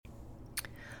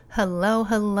Hello,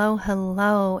 hello,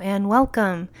 hello, and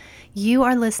welcome. You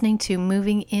are listening to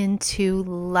Moving Into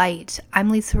Light. I'm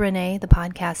Lisa Renee, the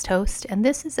podcast host, and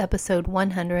this is episode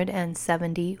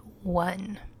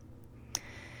 171.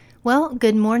 Well,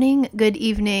 good morning, good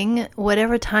evening,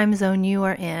 whatever time zone you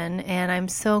are in, and I'm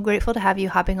so grateful to have you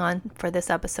hopping on for this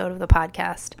episode of the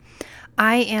podcast.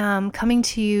 I am coming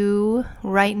to you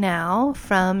right now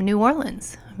from New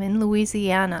Orleans. I'm in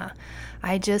Louisiana.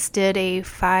 I just did a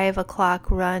 5 o'clock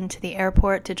run to the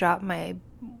airport to drop my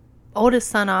oldest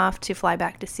son off to fly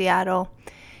back to Seattle.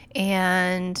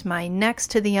 And my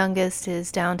next to the youngest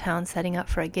is downtown setting up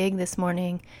for a gig this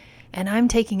morning. And I'm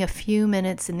taking a few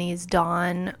minutes in these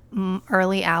dawn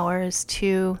early hours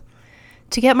to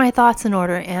get my thoughts in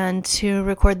order and to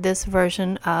record this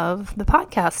version of the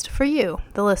podcast for you,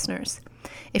 the listeners.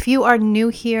 If you are new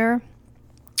here,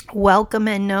 welcome,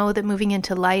 and know that Moving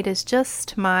Into Light is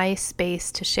just my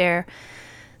space to share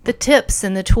the tips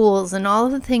and the tools and all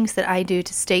of the things that I do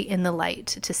to stay in the light,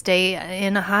 to stay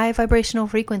in a high vibrational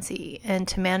frequency, and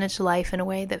to manage life in a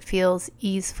way that feels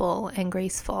easeful and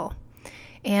graceful.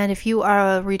 And if you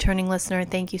are a returning listener,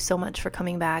 thank you so much for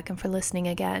coming back and for listening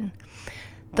again.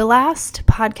 The last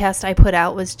podcast I put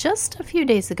out was just a few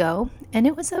days ago, and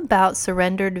it was about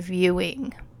surrendered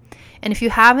viewing. And if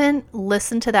you haven't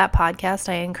listened to that podcast,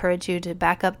 I encourage you to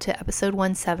back up to episode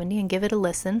 170 and give it a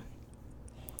listen.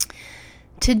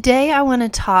 Today, I want to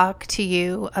talk to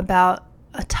you about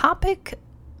a topic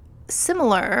on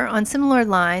similar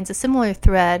lines, a similar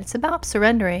thread. It's about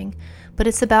surrendering, but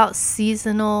it's about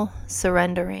seasonal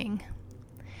surrendering.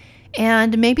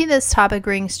 And maybe this topic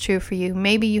rings true for you.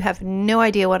 Maybe you have no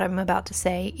idea what I'm about to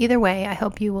say. Either way, I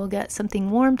hope you will get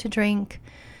something warm to drink,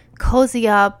 cozy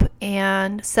up,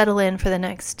 and settle in for the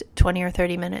next 20 or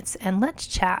 30 minutes, and let's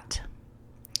chat.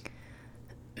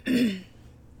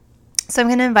 So I'm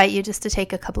going to invite you just to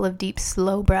take a couple of deep,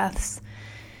 slow breaths.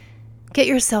 Get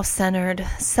yourself centered.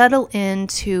 Settle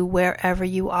into wherever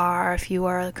you are. If you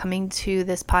are coming to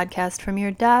this podcast from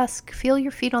your desk, feel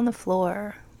your feet on the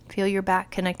floor. Feel your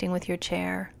back connecting with your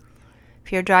chair.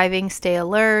 If you're driving, stay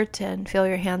alert and feel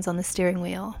your hands on the steering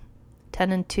wheel.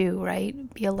 10 and 2,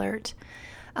 right? Be alert.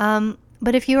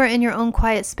 But if you are in your own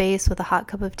quiet space with a hot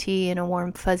cup of tea and a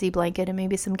warm fuzzy blanket and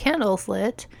maybe some candles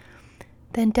lit,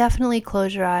 then definitely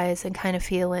close your eyes and kind of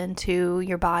feel into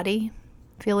your body.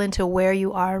 Feel into where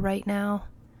you are right now.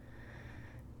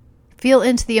 Feel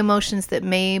into the emotions that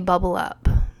may bubble up.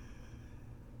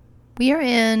 We are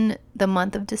in the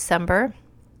month of December.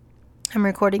 I'm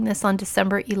recording this on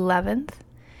December 11th.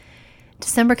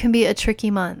 December can be a tricky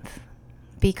month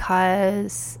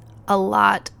because a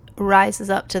lot rises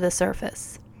up to the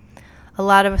surface. A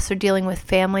lot of us are dealing with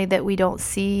family that we don't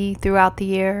see throughout the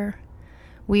year.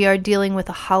 We are dealing with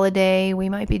a holiday. We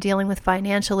might be dealing with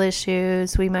financial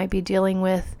issues. We might be dealing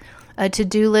with a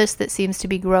to-do list that seems to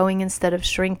be growing instead of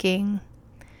shrinking.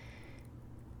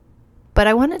 But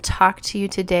I want to talk to you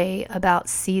today about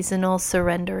seasonal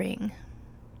surrendering.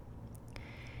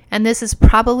 And this is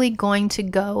probably going to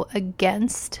go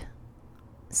against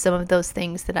some of those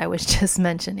things that I was just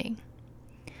mentioning.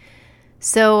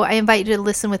 So I invite you to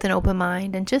listen with an open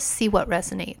mind and just see what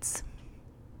resonates.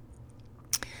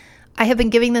 I have been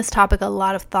giving this topic a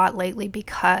lot of thought lately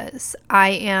because I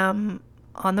am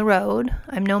on the road.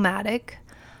 I'm nomadic.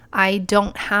 I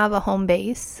don't have a home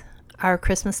base. Our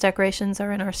Christmas decorations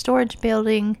are in our storage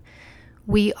building.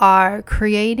 We are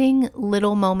creating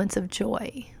little moments of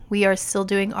joy. We are still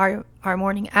doing our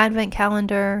morning Advent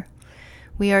calendar.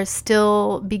 We are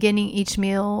still beginning each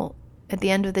meal at the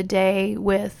end of the day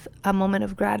with a moment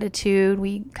of gratitude.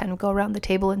 We kind of go around the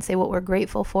table and say what we're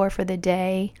grateful for the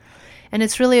day. And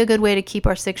it's really a good way to keep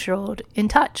our 6-year-old in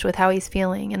touch with how he's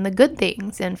feeling and the good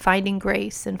things and finding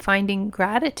grace and finding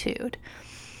gratitude.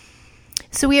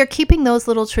 So we are keeping those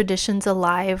little traditions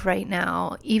alive right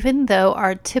now, even though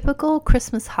our typical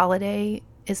Christmas holiday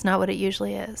is not what it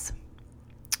usually is.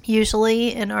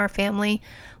 Usually in our family,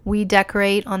 we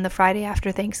decorate on the Friday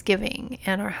after Thanksgiving,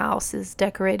 and our house is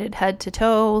decorated head to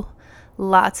toe,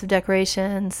 lots of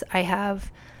decorations. I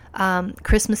have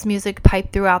Christmas music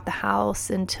piped throughout the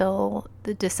house until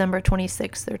the December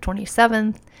 26th or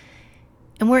 27th.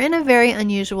 And we're in a very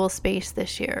unusual space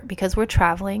this year because we're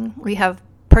traveling. We have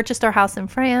purchased our house in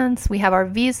France. We have our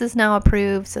visas now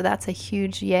approved, so that's a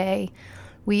huge yay.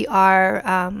 We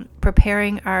are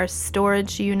preparing our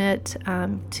storage unit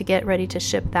to get ready to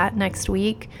ship that next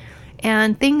week.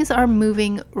 And things are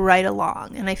moving right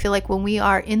along. And I feel like when we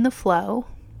are in the flow,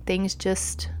 things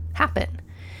just happen.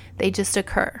 They just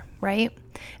occur, right?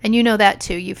 And you know that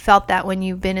too. You've felt that when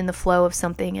you've been in the flow of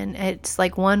something and it's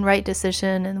like one right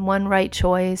decision and one right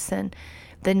choice. And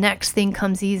the next thing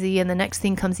comes easy and the next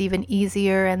thing comes even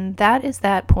easier. And that is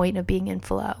that point of being in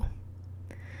flow.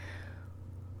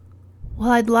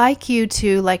 Well, I'd like you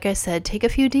to, like I said, take a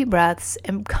few deep breaths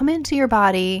and come into your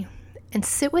body and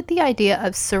sit with the idea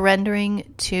of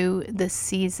surrendering to the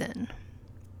season.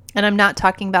 And I'm not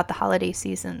talking about the holiday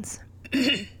seasons.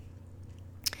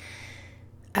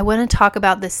 I want to talk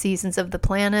about the seasons of the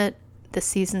planet, the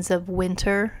seasons of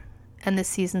winter, and the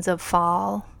seasons of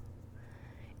fall.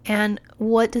 And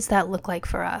what does that look like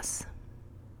for us?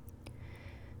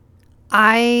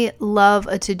 I love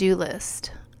a to-do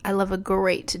list. I love a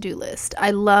great to-do list.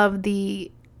 I love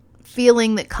the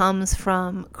feeling that comes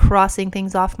from crossing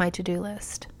things off my to-do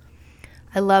list.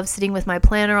 I love sitting with my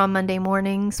planner on Monday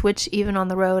mornings, which even on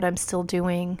the road I'm still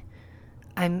doing.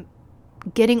 I'm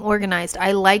getting organized.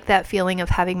 I like that feeling of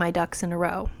having my ducks in a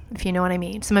row, if you know what I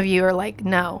mean. Some of you are like,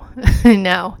 no,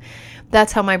 no.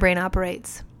 That's how my brain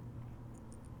operates.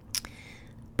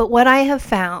 But what I have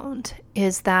found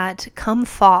is that come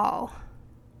fall,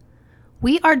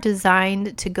 we are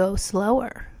designed to go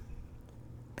slower.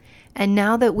 And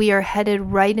now that we are headed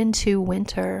right into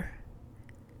winter,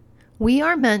 we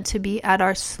are meant to be at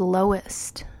our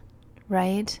slowest,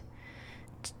 right?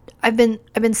 I've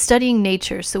been studying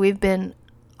nature, so we've been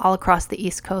all across the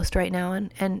East Coast right now,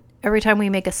 and every time we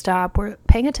make a stop, we're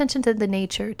paying attention to the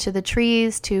nature, to the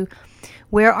trees, to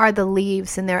where are the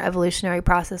leaves in their evolutionary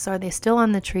process? Are they still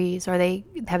on the trees?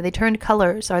 Have they turned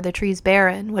colors? Are the trees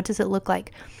barren? What does it look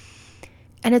like?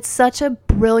 And it's such a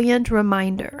brilliant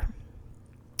reminder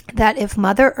that if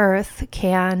Mother Earth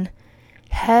can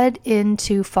head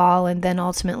into fall and then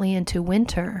ultimately into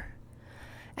winter,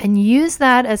 and use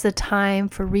that as a time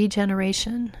for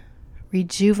regeneration,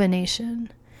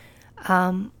 rejuvenation,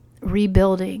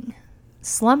 rebuilding,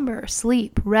 slumber,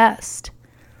 sleep, rest,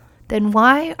 then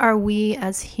why are we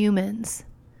as humans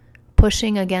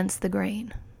pushing against the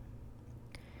grain?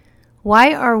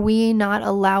 Why are we not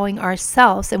allowing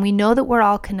ourselves, and we know that we're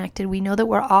all connected, we know that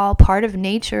we're all part of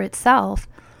nature itself,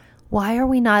 why are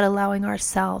we not allowing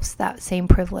ourselves that same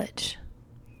privilege?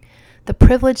 The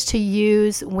privilege to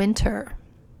use winter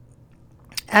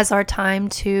as our time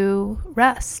to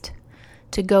rest,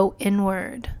 to go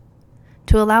inward,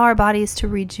 to allow our bodies to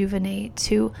rejuvenate,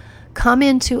 to come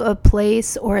into a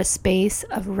place or a space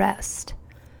of rest.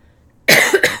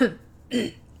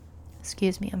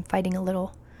 Excuse me, I'm fighting a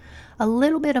little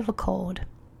bit of a cold.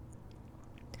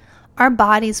 Our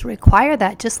bodies require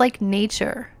that, just like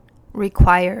nature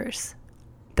requires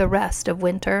the rest of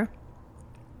winter.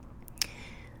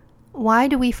 Why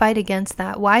do we fight against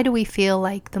that? Why do we feel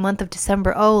like the month of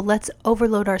December, let's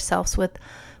overload ourselves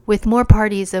with more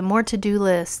parties and more to-do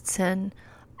lists, and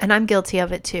I'm guilty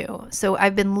of it too. So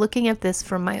I've been looking at this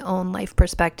from my own life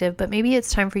perspective, but maybe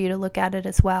it's time for you to look at it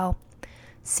as well.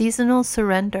 Seasonal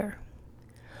surrender.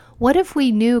 What if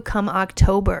we knew come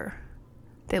October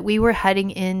that we were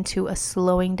heading into a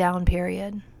slowing down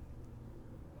period?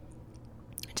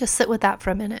 Just sit with that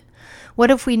for a minute. What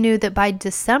if we knew that by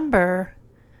December,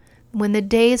 when the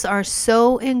days are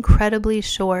so incredibly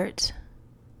short,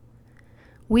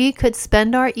 we could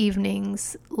spend our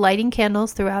evenings lighting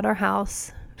candles throughout our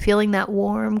house, feeling that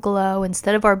warm glow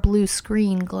instead of our blue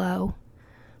screen glow.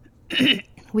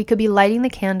 We could be lighting the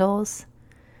candles.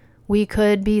 We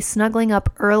could be snuggling up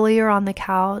earlier on the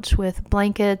couch with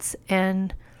blankets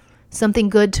and something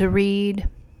good to read.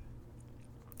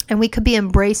 And we could be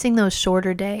embracing those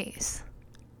shorter days.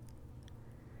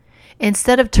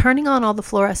 Instead of turning on all the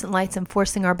fluorescent lights and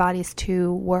forcing our bodies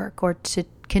to work or to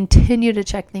continue to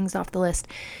check things off the list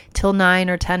till 9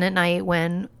 or 10 at night,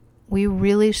 when we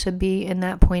really should be in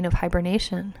that point of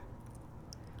hibernation.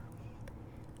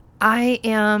 I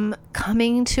am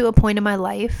coming to a point in my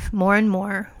life more and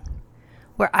more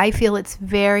where I feel it's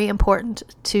very important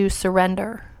to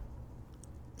surrender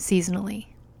seasonally.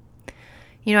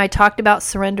 You know, I talked about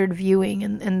surrendered viewing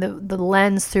and the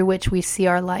lens through which we see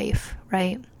our life,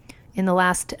 right, in the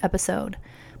last episode.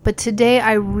 But today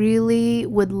I really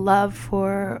would love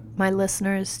for my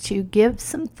listeners to give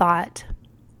some thought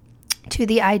to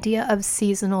the idea of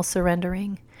seasonal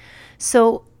surrendering.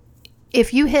 So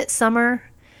if you hit summer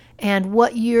and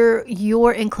what your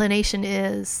inclination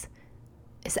is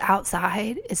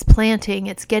outside, it's planting,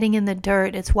 it's getting in the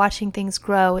dirt, it's watching things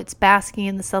grow, it's basking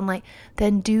in the sunlight,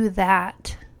 then do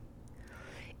that.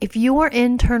 If your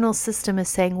internal system is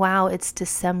saying, wow, it's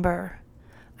December,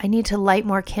 I need to light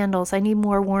more candles, I need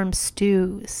more warm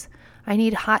stews, I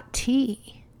need hot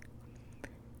tea,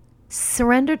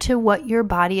 surrender to what your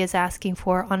body is asking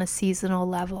for on a seasonal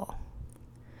level.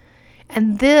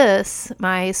 And this,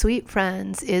 my sweet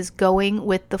friends, is going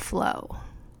with the flow.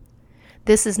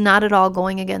 This is not at all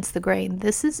going against the grain.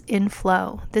 This is in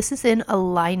flow. This is in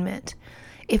alignment.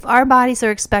 If our bodies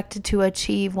are expected to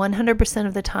achieve 100%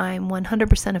 of the time,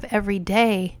 100% of every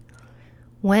day,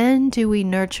 when do we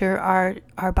nurture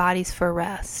our bodies for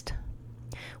rest?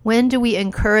 When do we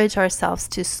encourage ourselves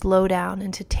to slow down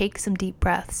and to take some deep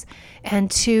breaths and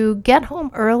to get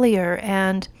home earlier?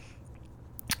 And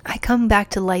I come back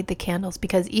to light the candles,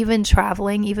 because even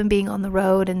traveling, even being on the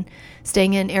road and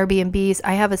staying in Airbnbs,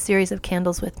 I have a series of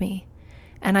candles with me.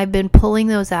 And I've been pulling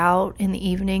those out in the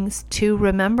evenings to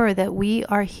remember that we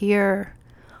are here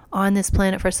on this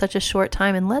planet for such a short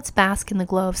time, and let's bask in the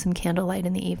glow of some candlelight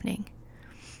in the evening.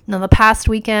 Now, the past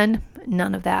weekend,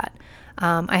 none of that.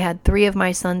 I had 3 of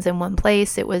my sons in one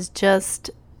place. It was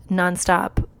just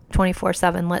nonstop,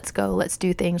 24/7. Let's go, let's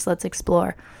do things, let's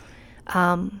explore.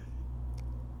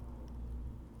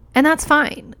 And that's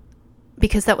fine,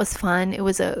 because that was fun. It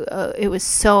was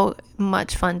so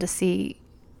much fun to see,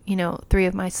 3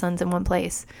 of my sons in one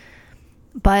place.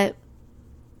 But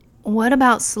what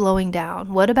about slowing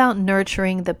down? What about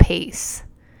nurturing the pace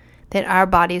that our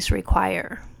bodies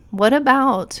require? What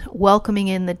about welcoming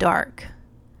in the dark,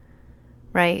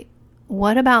 right?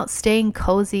 What about staying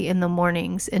cozy in the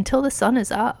mornings until the sun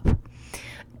is up?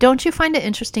 Don't you find it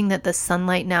interesting that the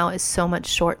sunlight now is so much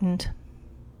shortened?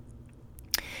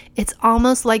 It's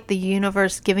almost like the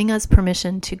universe giving us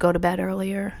permission to go to bed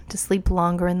earlier, to sleep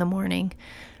longer in the morning.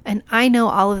 And I know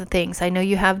all of the things. I know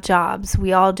you have jobs.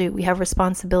 We all do. We have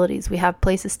responsibilities. We have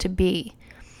places to be.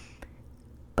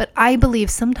 But I believe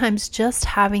sometimes just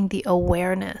having the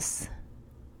awareness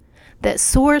that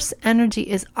source energy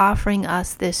is offering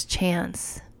us this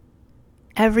chance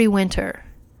every winter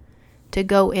to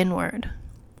go inward,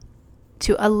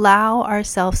 to allow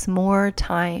ourselves more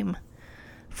time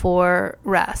for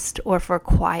rest or for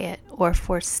quiet or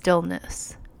for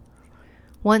stillness.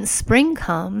 Once spring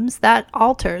comes, that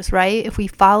alters, right? If we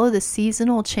follow the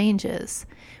seasonal changes,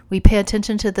 we pay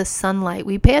attention to the sunlight,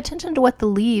 we pay attention to what the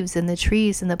leaves and the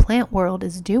trees and the plant world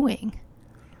is doing.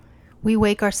 We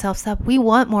wake ourselves up. We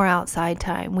want more outside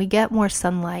time. We get more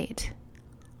sunlight,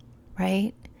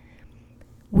 right?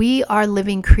 We are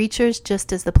living creatures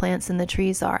just as the plants and the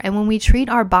trees are. And when we treat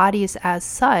our bodies as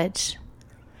such,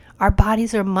 our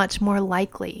bodies are much more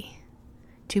likely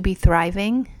to be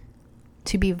thriving,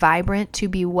 to be vibrant, to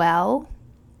be well.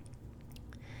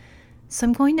 So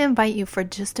I'm going to invite you for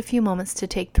just a few moments to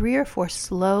take 3 or 4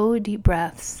 slow, deep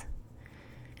breaths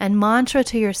and mantra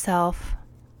to yourself,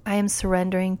 I am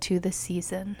surrendering to the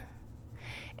season.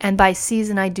 And by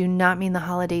season, I do not mean the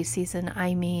holiday season.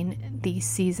 I mean the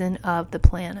season of the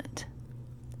planet.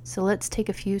 So let's take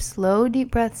a few slow,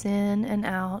 deep breaths in and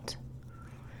out.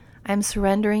 I'm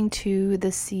surrendering to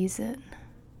the season.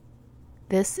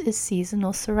 This is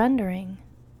seasonal surrendering.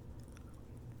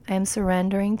 I am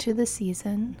surrendering to the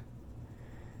season.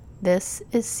 This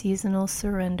is seasonal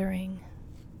surrendering.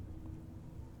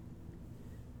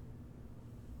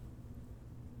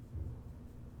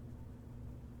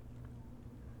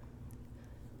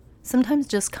 Sometimes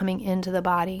just coming into the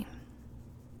body,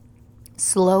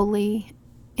 slowly,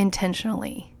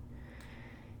 intentionally,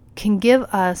 can give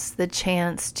us the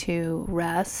chance to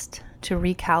rest, to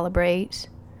recalibrate,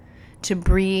 to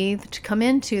breathe, to come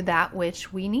into that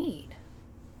which we need.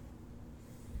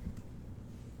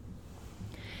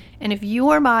 And if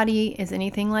your body is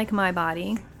anything like my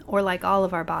body, or like all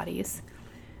of our bodies,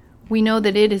 we know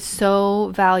that it is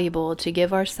so valuable to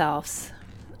give ourselves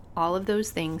all of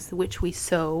those things which we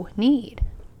so need,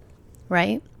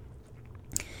 right?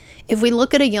 If we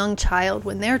look at a young child,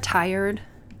 when they're tired,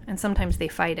 and sometimes they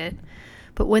fight it,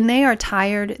 but when they are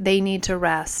tired, they need to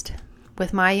rest.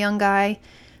 With my young guy,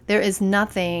 there is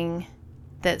nothing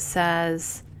that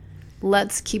says,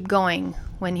 let's keep going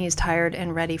when he's tired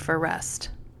and ready for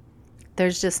rest.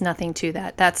 There's just nothing to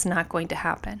that. That's not going to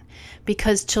happen.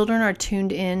 Because children are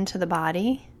tuned in to the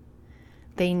body.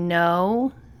 They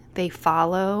know, they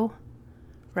follow,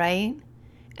 right?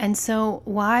 And so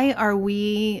why are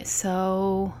we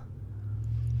so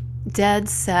dead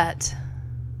set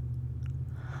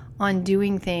on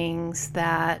doing things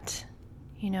that,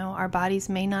 our bodies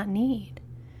may not need?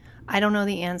 I don't know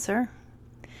the answer,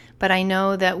 but I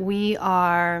know that we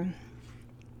are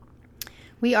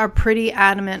pretty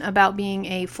adamant about being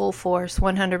a full force,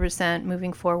 100%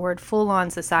 moving forward, full-on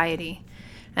society.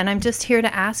 And I'm just here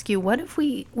to ask you, what if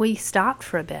we stopped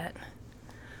for a bit?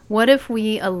 What if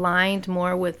we aligned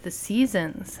more with the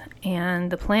seasons and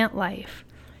the plant life,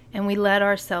 and we let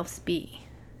ourselves be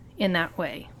in that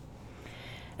way?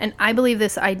 And I believe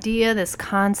this idea, this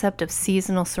concept of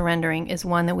seasonal surrendering is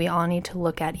one that we all need to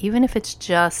look at, even if it's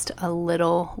just a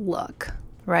little look.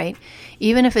 right?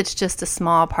 Even if it's just a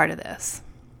small part of this.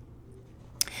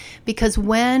 Because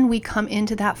when we come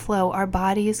into that flow, our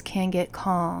bodies can get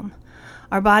calm.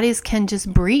 Our bodies can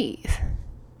just breathe.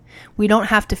 We don't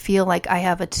have to feel like I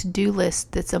have a to-do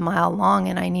list that's a mile long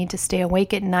and I need to stay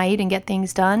awake at night and get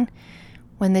things done.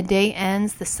 When the day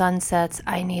ends, the sun sets,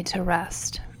 I need to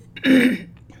rest.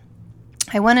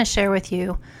 I want to share with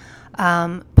you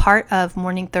part of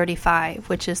Morning 35,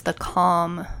 which is the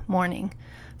calm morning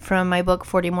from my book,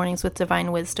 40 Mornings with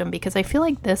Divine Wisdom, because I feel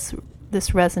like this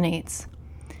resonates.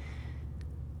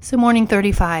 So Morning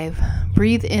 35,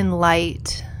 breathe in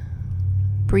light,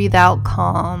 breathe out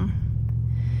calm.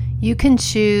 You can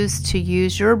choose to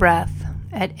use your breath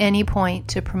at any point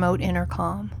to promote inner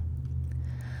calm.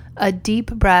 A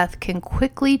deep breath can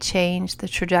quickly change the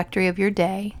trajectory of your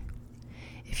day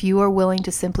if you are willing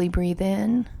to simply breathe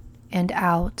in and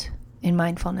out in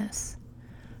mindfulness.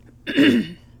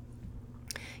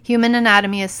 Human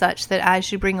anatomy is such that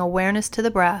as you bring awareness to the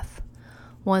breath,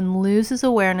 one loses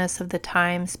awareness of the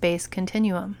time-space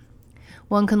continuum.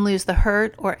 One can lose the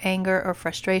hurt or anger or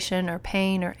frustration or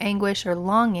pain or anguish or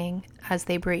longing as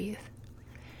they breathe.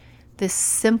 This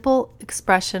simple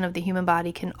expression of the human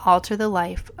body can alter the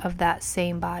life of that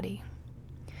same body.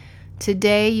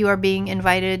 Today, you are being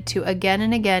invited to again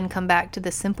and again come back to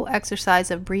the simple exercise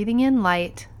of breathing in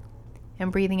light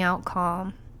and breathing out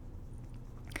calm.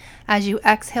 As you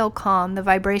exhale calm, the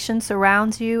vibration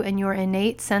surrounds you and your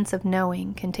innate sense of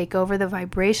knowing can take over the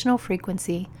vibrational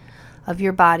frequency of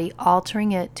your body,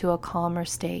 altering it to a calmer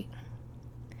state.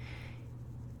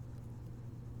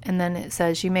 And then it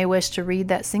says, you may wish to read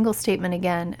that single statement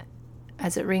again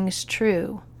as it rings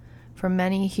true for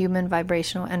many human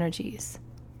vibrational energies.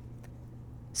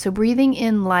 So breathing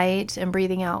in light and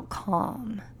breathing out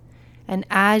calm. And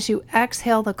as you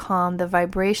exhale the calm, the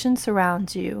vibration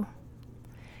surrounds you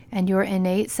and your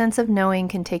innate sense of knowing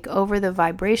can take over the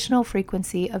vibrational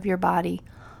frequency of your body,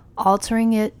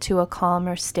 altering it to a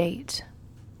calmer state.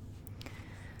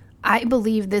 I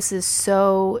believe this is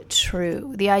so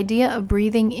true. The idea of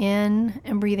breathing in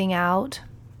and breathing out,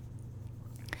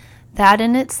 that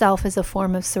in itself is a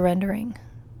form of surrendering.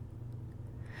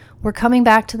 We're coming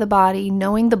back to the body,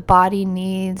 knowing the body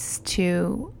needs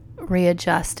to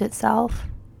readjust itself.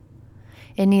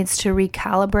 It needs to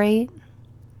recalibrate.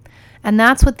 And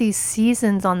that's what these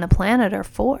seasons on the planet are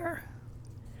for.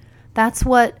 That's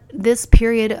what this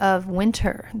period of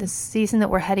winter, this season that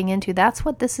we're heading into, that's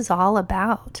what this is all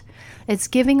about. It's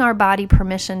giving our body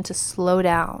permission to slow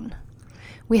down.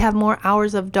 We have more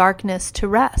hours of darkness to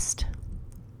rest.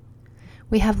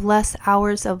 We have less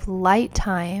hours of light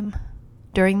time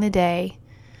during the day,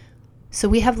 so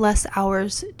we have less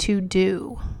hours to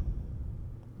do.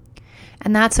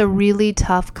 And that's a really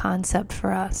tough concept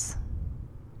for us.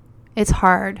 It's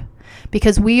hard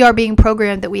because we are being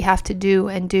programmed that we have to do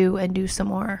and do and do some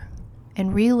more.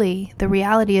 And really, the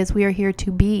reality is we are here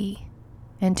to be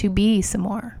and to be some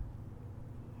more,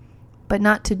 but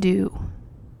not to do.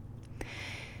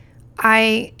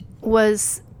 I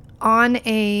was on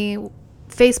a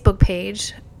Facebook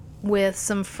page with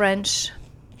some French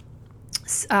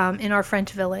in our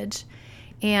French village,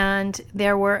 and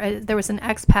there was an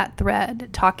expat thread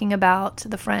talking about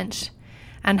the French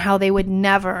and how they would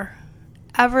never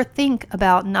ever think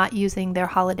about not using their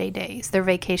holiday days, their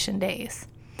vacation days.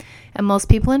 And most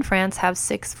people in France have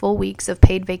 6 full weeks of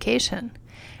paid vacation,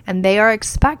 and they are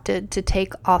expected to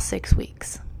take all 6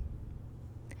 weeks.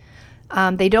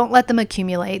 They don't let them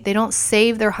accumulate. They don't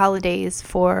save their holidays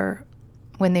for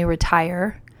when they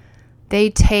retire. They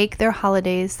take their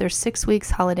holidays, their 6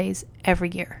 weeks holidays, every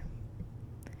year.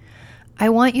 I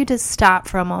want you to stop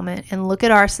for a moment and look at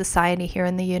our society here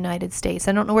in the United States.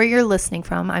 I don't know where you're listening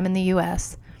from. I'm in the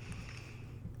U.S.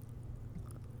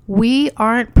 We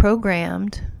aren't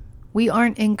programmed. We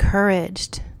aren't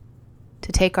encouraged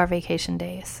to take our vacation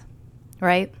days,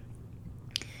 right?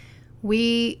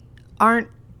 We aren't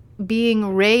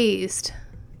being raised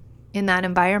in that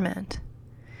environment.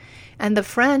 And the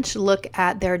French look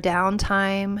at their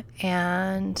downtime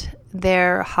and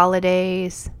their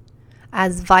holidays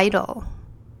as vital.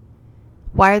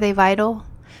 Why are they vital?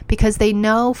 Because they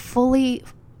know they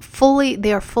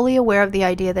are fully aware of the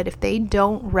idea that if they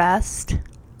don't rest,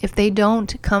 if they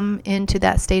don't come into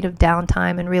that state of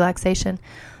downtime and relaxation,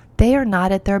 they are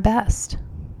not at their best.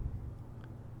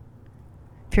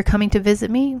 If you're coming to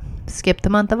visit me, skip the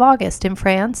month of August. In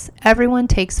France, everyone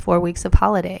takes 4 weeks of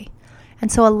holiday.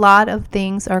 And so a lot of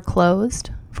things are closed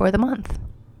for the month.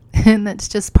 And that's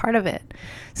just part of it.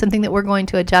 Something that we're going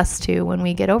to adjust to when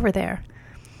we get over there.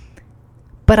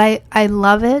 But I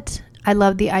love it. I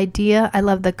love the idea. I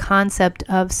love the concept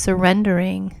of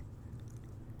surrendering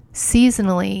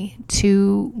seasonally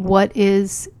to what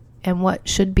is and what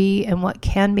should be and what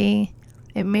can be,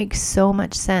 it makes so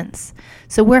much sense.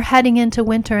 So we're heading into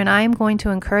winter, and I'm going to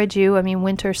encourage you. I mean,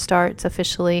 winter starts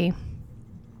officially,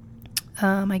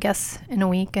 I guess, in a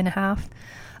week and a half.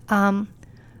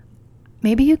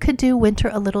 Maybe you could do winter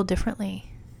a little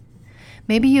differently.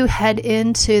 Maybe you head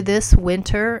into this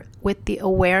winter with the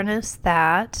awareness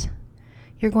that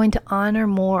you're going to honor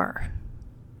more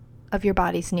of your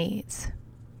body's needs.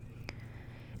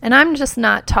 And I'm just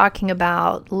not talking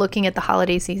about looking at the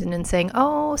holiday season and saying,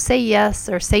 oh, say yes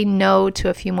or say no to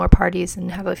a few more parties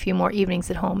and have a few more evenings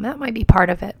at home. That might be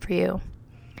part of it for you.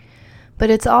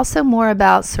 But it's also more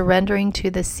about surrendering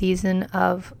to the season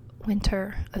of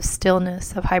winter, of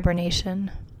stillness, of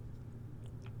hibernation.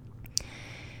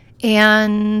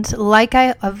 And like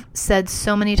I have said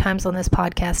so many times on this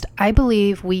podcast, I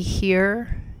believe we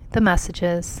hear the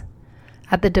messages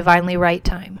at the divinely right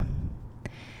time.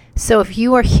 So if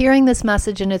you are hearing this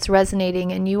message and it's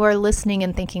resonating and you are listening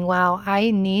and thinking, wow, I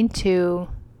need to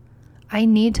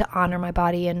honor my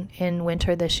body in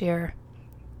winter this year,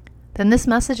 then this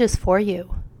message is for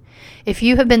you. If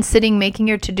you have been sitting making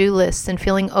your to-do lists and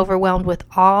feeling overwhelmed with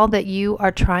all that you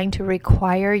are trying to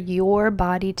require your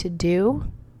body to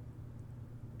do,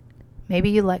 maybe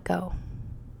you let go.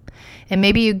 And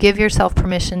maybe you give yourself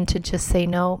permission to just say,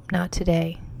 no, not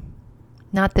today.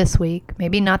 Not this week.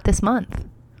 Maybe not this month.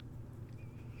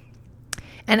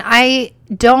 And I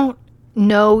don't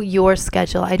know your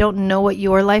schedule. I don't know what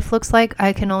your life looks like.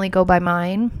 I can only go by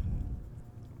mine.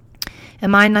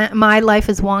 And my life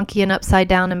is wonky and upside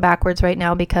down and backwards right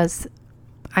now because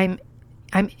I'm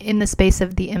in the space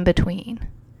of the in-between.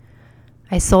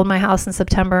 I sold my house in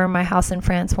September. My house in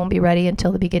France won't be ready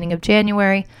until the beginning of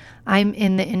January. I'm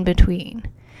in the in-between.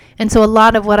 And so a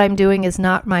lot of what I'm doing is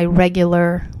not my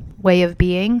regular way of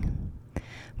being,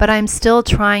 but I'm still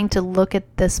trying to look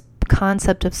at this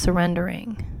concept of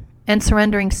surrendering and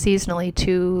surrendering seasonally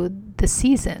to the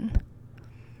season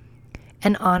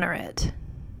and honor it.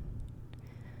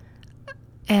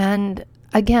 And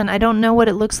again, I don't know what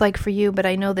it looks like for you, but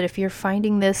I know that if you're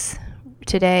finding this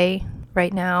today,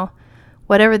 right now,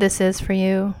 whatever this is for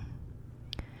you,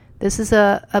 this is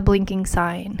a blinking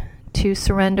sign to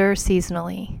surrender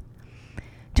seasonally,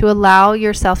 to allow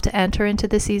yourself to enter into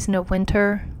the season of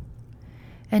winter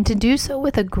and to do so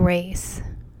with a grace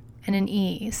and an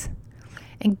ease.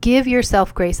 And give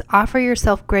yourself grace. Offer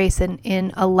yourself grace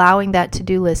in allowing that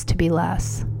to-do list to be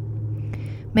less.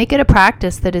 Make it a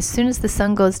practice that as soon as the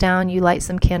sun goes down, you light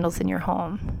some candles in your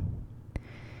home.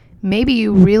 Maybe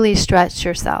you really stretch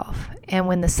yourself, and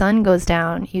when the sun goes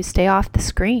down, you stay off the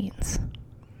screens,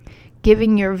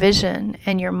 giving your vision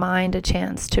and your mind a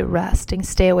chance to rest and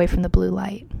stay away from the blue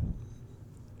light.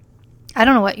 I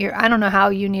don't know how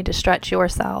you need to stretch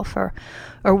yourself or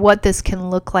what this can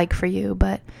look like for you,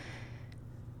 but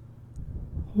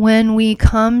when we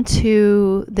come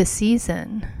to the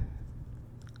season,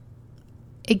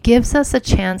 it gives us a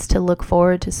chance to look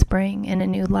forward to spring in a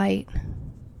new light.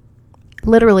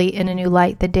 Literally in a new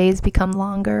light. The days become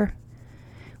longer.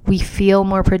 We feel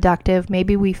more productive.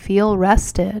 Maybe we feel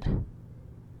rested. And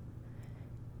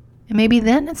maybe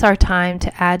then it's our time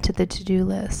to add to the to-do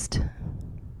list.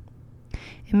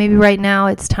 And maybe right now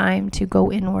it's time to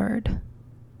go inward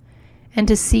and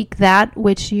to seek that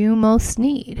which you most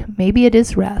need. Maybe it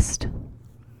is rest.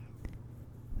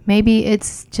 Maybe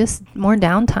it's just more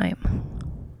downtime.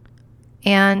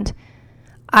 And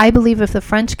I believe if the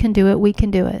French can do it, we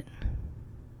can do it.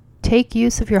 Take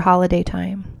use of your holiday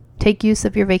time. Take use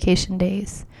of your vacation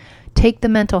days. Take the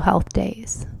mental health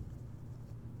days.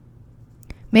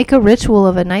 Make a ritual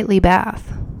of a nightly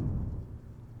bath.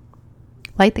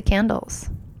 Light the candles.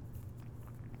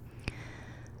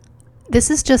 This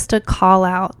is just a call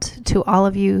out to all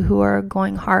of you who are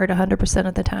going hard 100%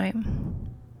 of the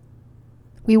time.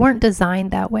 We weren't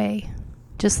designed that way.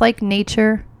 Just like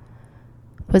nature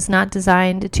was not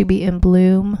designed to be in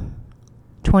bloom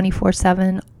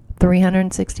 24/7,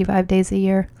 365 days a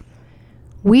year.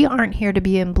 We aren't here to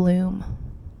be in bloom,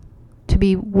 to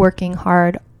be working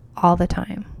hard all the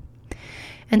time.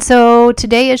 And so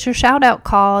today is your shout out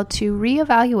call to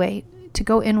reevaluate, to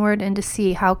go inward and to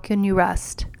see how can you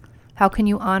rest? How can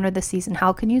you honor the season?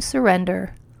 How can you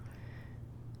surrender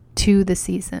to the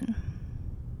season?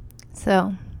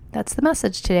 So that's the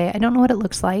message today. I don't know what it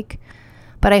looks like,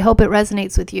 but I hope it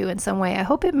resonates with you in some way. I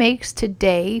hope it makes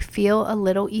today feel a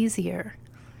little easier.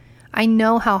 I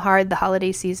know how hard the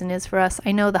holiday season is for us.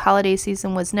 I know the holiday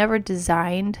season was never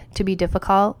designed to be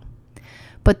difficult,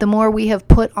 but the more we have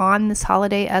put on this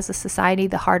holiday as a society,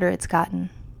 the harder it's gotten.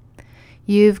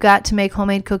 You've got to make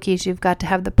homemade cookies. You've got to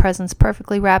have the presents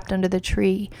perfectly wrapped under the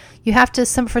tree. You have to,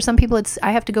 for some people,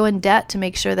 I have to go in debt to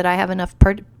make sure that I have enough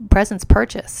presents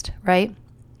purchased, right?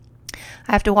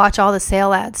 I have to watch all the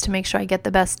sale ads to make sure I get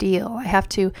the best deal. I have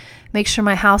to make sure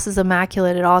my house is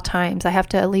immaculate at all times. I have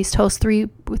to at least host three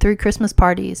Christmas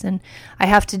parties, and I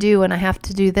have to do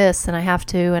this, and I have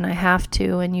to,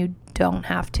 and you don't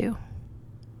have to.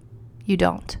 You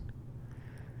don't.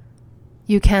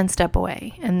 You can step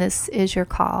away, and this is your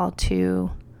call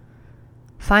to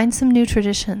find some new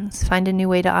traditions, find a new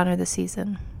way to honor the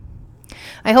season.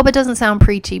 I hope it doesn't sound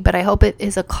preachy, but I hope it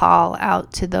is a call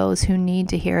out to those who need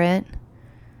to hear it,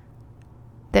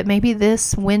 that maybe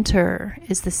this winter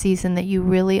is the season that you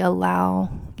really allow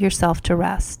yourself to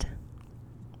rest.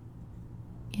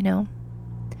 You know?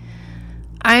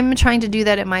 I'm trying to do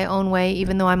that in my own way,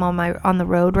 even though I'm on the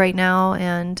road right now,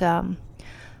 and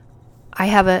I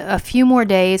have a few more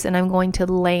days, and I'm going to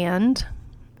land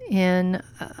in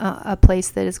a place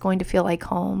that is going to feel like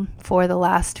home for the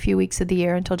last few weeks of the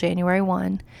year until January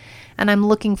 1. And I'm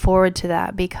looking forward to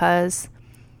that, because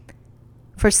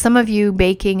for some of you,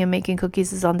 baking and making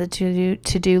cookies is on the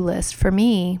to-do list. For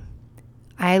me,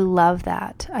 I love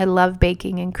that. I love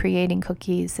baking and creating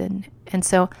cookies. And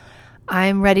so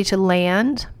I'm ready to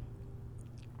land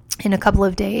in a couple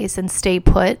of days and stay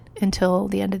put until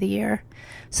the end of the year,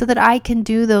 so that I can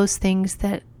do those things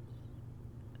that,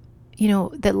 you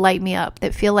know, that light me up,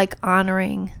 that feel like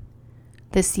honoring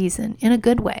this season in a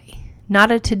good way,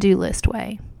 not a to-do list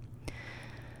way.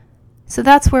 So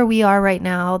that's where we are right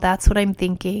now. That's what I'm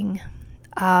thinking.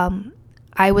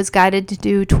 I was guided to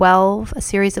do a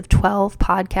series of 12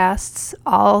 podcasts,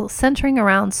 all centering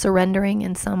around surrendering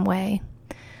in some way.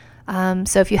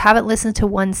 So if you haven't listened to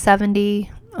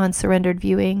 170 on Surrendered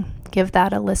Viewing, give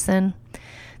that a listen.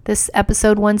 This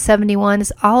episode 171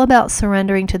 is all about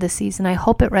surrendering to the season. I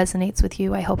hope it resonates with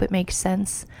you. I hope it makes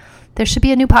sense. There should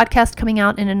be a new podcast coming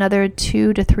out in another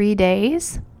 2 to 3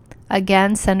 days.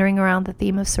 Again, centering around the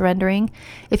theme of surrendering.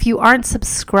 If you aren't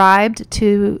subscribed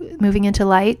to Moving Into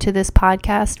Light, to this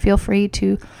podcast, feel free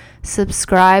to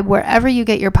subscribe wherever you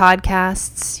get your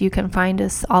podcasts. You can find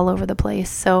us all over the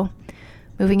place. So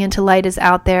Moving Into Light is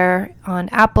out there on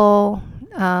Apple,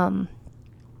 on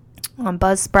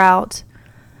Buzzsprout.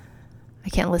 I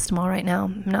can't list them all right now.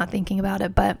 I'm not thinking about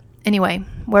it. But anyway,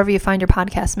 wherever you find your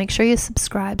podcast, make sure you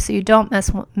subscribe so you don't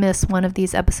miss one of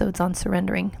these episodes on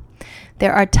surrendering.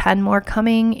 There are 10 more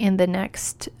coming in the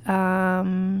next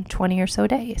 20 or so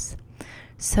days.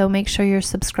 So make sure you're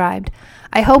subscribed.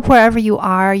 I hope wherever you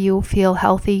are, you feel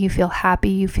healthy, you feel happy,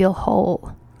 you feel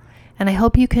whole. And I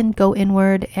hope you can go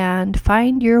inward and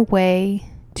find your way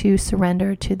to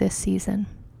surrender to this season.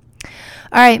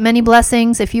 All right, many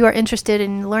blessings. If you are interested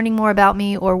in learning more about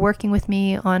me or working with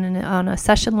me on a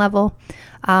session level,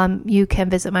 you can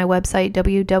visit my website,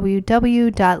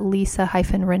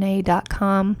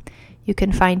 www.lisa-renee.com. You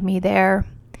can find me there,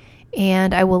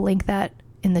 and I will link that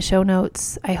in the show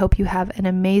notes. I hope you have an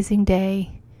amazing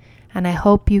day, and I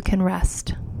hope you can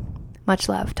rest. Much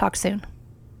love. Talk soon.